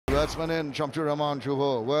batsman in, Shamsur Rahman,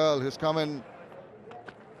 Shubho. Well, he's come in.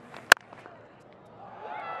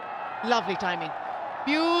 Lovely timing.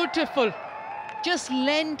 Beautiful. Just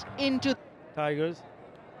lent into. Tigers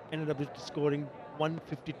ended up scoring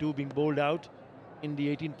 152, being bowled out in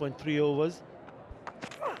the 18.3 overs.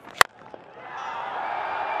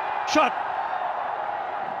 Shot!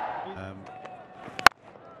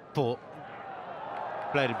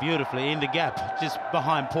 Played it beautifully in the gap, just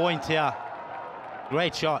behind point here.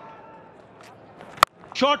 Great shot.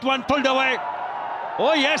 Short one pulled away.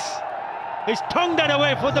 Oh yes, he's tongued that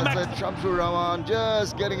away for the match. Shamsur Rahman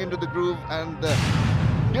just getting into the groove, and the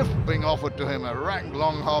gift being offered to him, a rank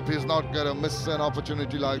long hop. He's not going to miss an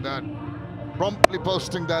opportunity like that. Promptly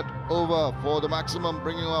posting that over for the maximum,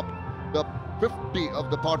 bringing up the 50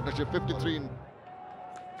 of the partnership, 53.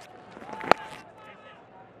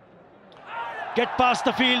 Get past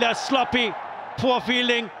the fielder, sloppy, poor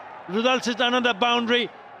fielding, results in another boundary.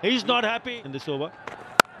 He's not happy in this over.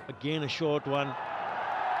 Again a short one.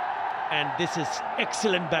 And this is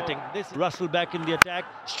excellent batting. This Russell back in the attack.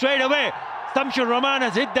 Straight away, Shamsur Rahman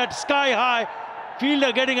has hit that sky high.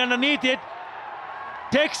 Fielder getting underneath it.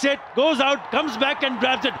 Takes it, goes out, comes back and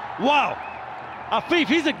grabs it. Wow! Afif,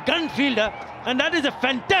 he's a gun fielder. And that is a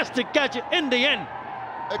fantastic catch in the end.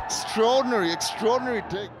 Extraordinary, extraordinary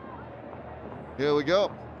take. Here we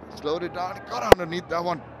go. Slowed it down. Got underneath that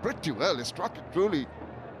one pretty well. He struck it truly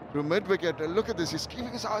through mid-wicket. Look at this. He's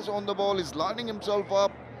keeping his eyes on the ball. He's lining himself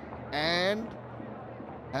up. And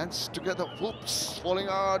hands together. Whoops. Falling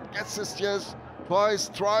out. Gets his chest twice,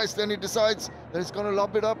 thrice. Then he decides that he's going to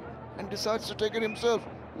lob it up and decides to take it himself.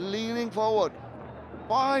 Leaning forward.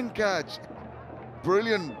 Fine catch.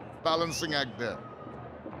 Brilliant balancing act there.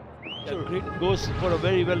 It goes for a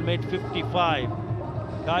very well made 55.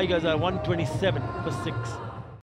 Tigers are 127 for 6.